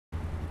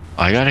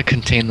I gotta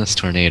contain this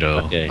tornado.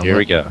 Okay, here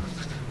we go.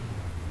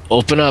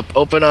 Open up,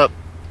 open up!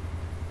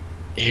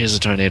 Here's a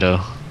tornado.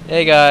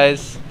 Hey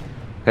guys.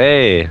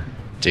 Hey.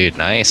 Dude,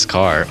 nice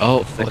car.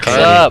 Oh, The okay. What's car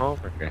up? came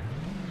over.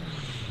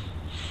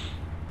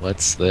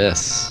 What's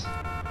this?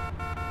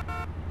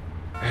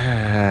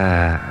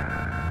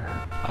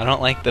 I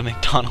don't like the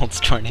McDonald's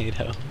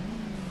tornado.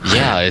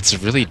 Yeah, it's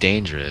really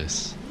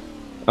dangerous.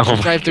 Oh Don't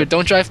my drive through it,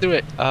 don't drive through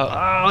it! Oh,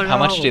 how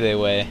much do they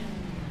weigh?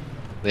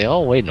 They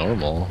all weigh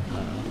normal.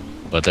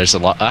 But there's a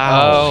lot.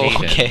 Oh,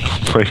 Hayden. okay.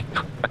 God.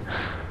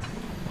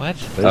 What?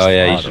 There's Oh a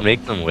yeah, you lot should of-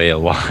 make them weigh a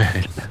lot.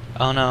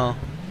 Oh no.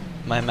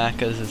 My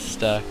Macca's is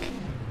stuck.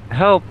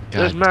 Help!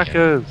 God There's damn.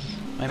 Macca's.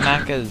 My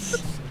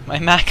Macca's. My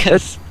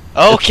Macca's.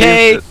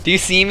 Okay, it's- do you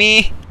see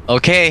me?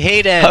 Okay,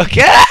 Hayden!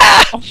 Okay.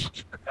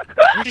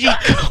 Where did he go?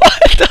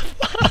 What the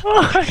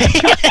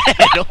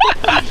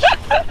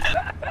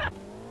fuck?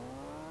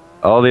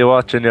 I'll be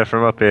watching you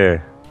from up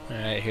here.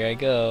 Alright, here I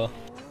go.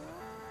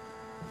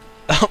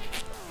 Oh,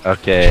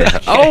 Okay.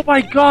 Oh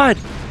my god!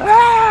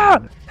 Ah!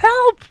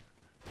 Help!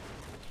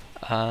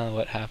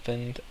 what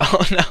happened?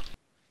 Oh no.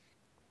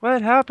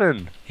 What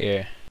happened?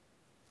 Here.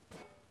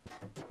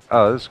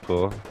 Oh, this is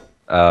cool.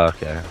 Oh,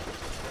 okay.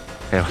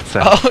 Hey, what's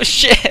up? Oh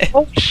shit!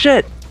 Oh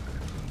shit!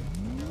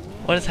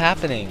 What is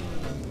happening?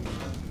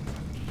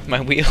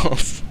 My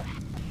wheels.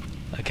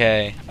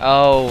 Okay.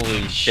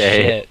 Holy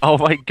shit. Oh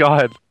my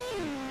god.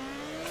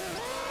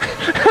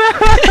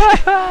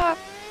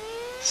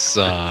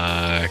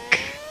 Suck.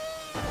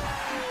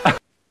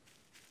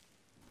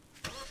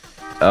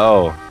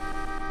 Oh.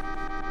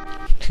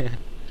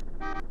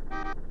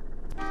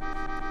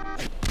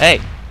 Hey!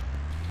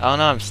 Oh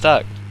no, I'm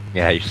stuck.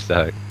 Yeah, you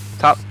suck.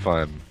 Top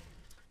fun.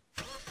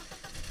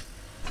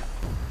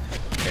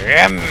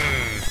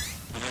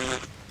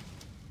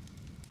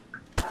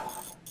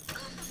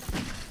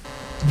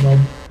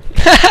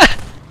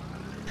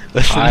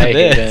 Listen Hi, to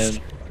this.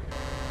 Hayden.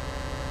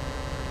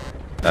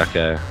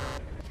 Okay.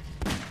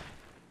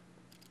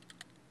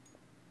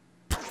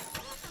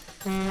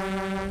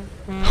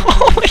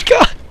 Oh my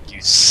god!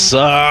 You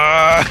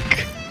suck!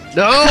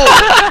 No!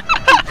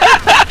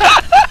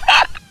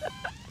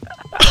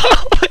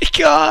 Oh my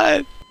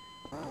god!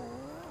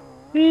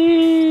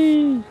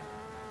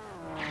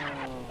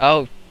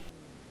 Oh.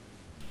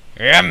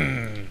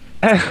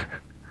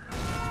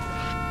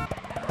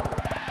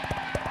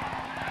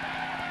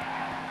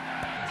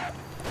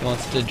 He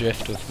wants to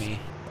drift with me.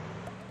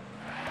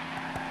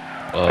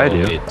 Oh, I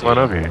do. wait, Come on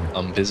dude. over here.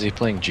 I'm busy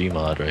playing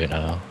GMod right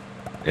now.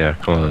 Yeah,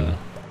 come on.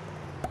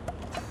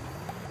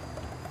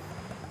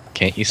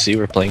 Can't you see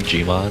we're playing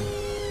GMod?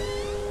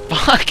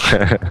 Fuck!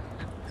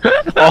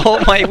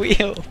 Oh my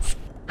wheels!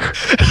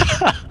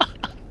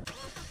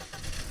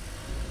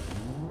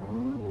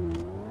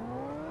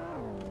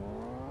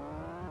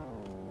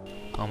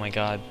 Oh my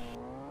god.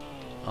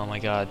 Oh my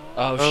god.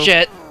 Oh, Oh.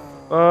 shit!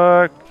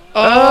 Fuck.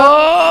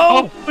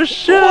 Oh! Oh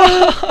shit!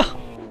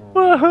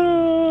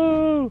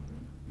 Woohoo!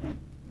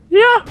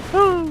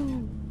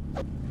 Yahoo!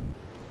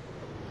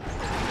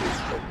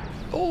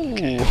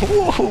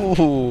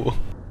 Ooh.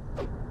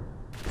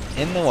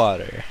 In the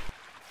water.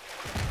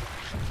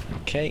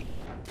 Okay.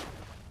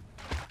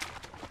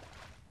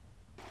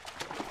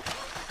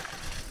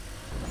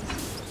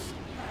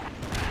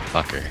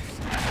 Fucker.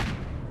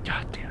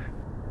 God damn it.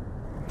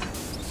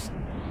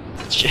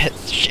 Shit,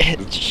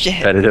 shit, shit,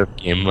 Competitive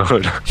game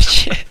mode.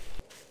 shit.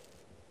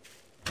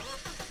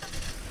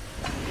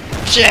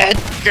 Shit!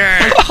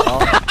 Oh,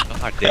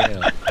 god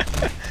damn.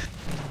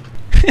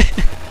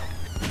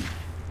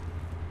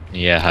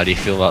 Yeah, how do you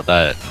feel about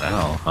that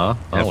now, huh?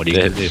 Oh, what are you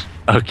gonna do?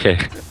 Okay.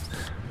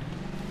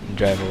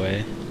 Drive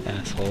away,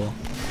 asshole.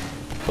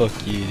 Fuck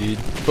you, dude.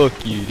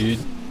 Fuck you, dude.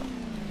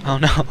 Oh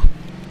no.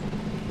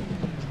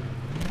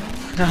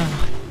 No.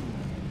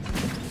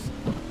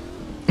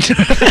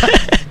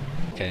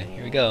 Okay,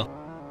 here we go.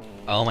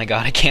 Oh my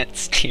god, I can't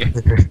steer.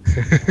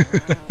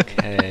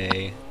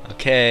 Okay.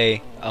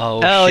 Okay.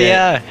 Oh Hell shit.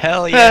 yeah!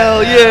 Hell yeah!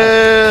 Hell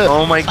yeah!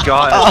 Oh my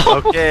god.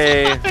 Oh.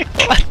 Okay.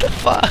 What the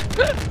fuck?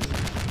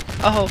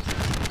 Oh.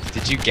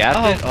 Did you gap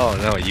Oh. it? Oh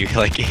no, you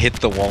like hit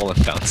the wall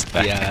and bounced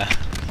back. Yeah.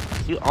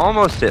 You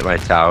almost hit my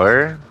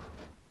tower.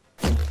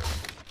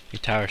 Your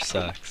tower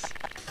sucks.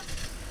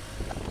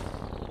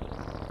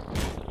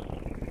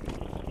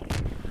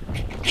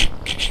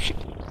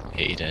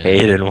 Hayden.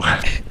 Hayden,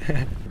 what?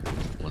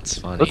 What's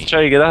funny? Let's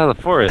try to get out of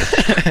the forest.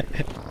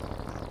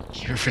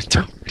 You're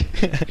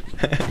retarded.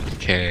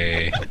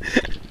 Okay.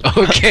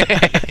 Okay.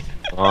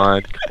 Come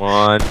on, come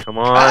on, come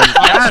on.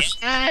 Yes!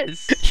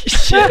 Yes!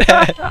 Shit.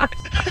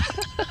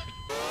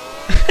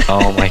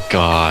 Oh my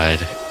god.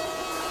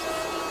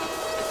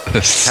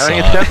 This Having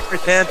a sucks. temper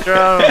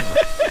tantrum.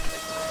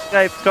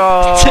 Skype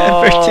call.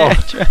 Temper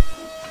tantrum.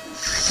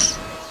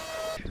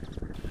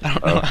 I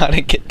don't know how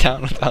to get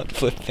down without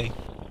flipping.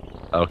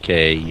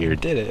 Okay, you're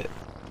Did it.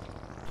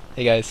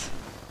 Hey guys.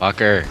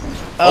 Fucker.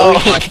 Oh,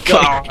 my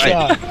God.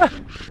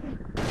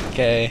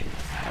 Okay.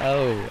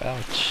 Oh,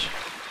 ouch.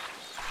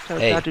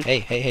 Hey, hey,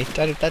 hey, hey,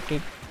 that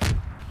dude.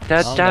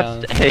 Calm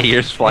down. Hey,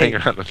 you're just flying Hey.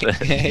 around with it.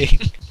 Hey.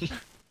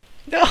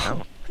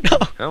 No! No!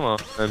 Come on.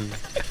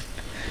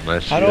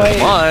 Unless How you do I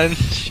Come on.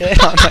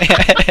 shit on my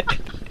head?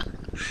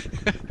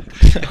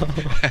 No.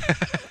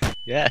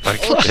 Yeah.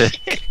 Okay. Oh shit!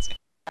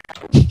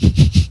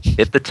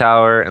 hit the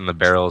tower and the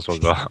barrels will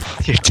go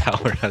off. Your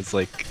tower has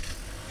like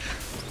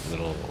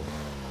little.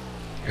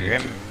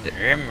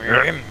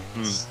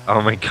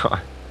 Oh my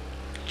god.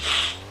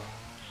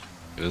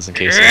 It was in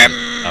case.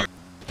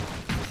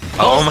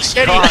 Oh my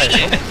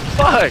god.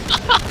 Fuck.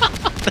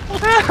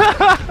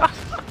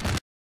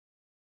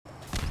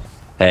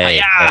 Hey,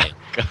 Yeah.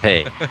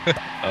 hey,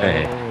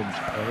 hey.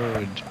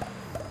 Orange.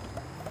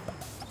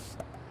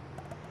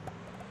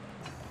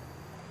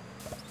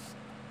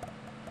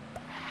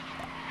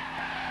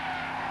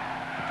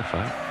 What the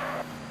fuck?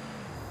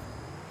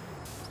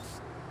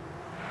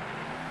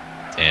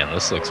 Damn,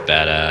 this looks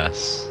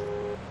badass.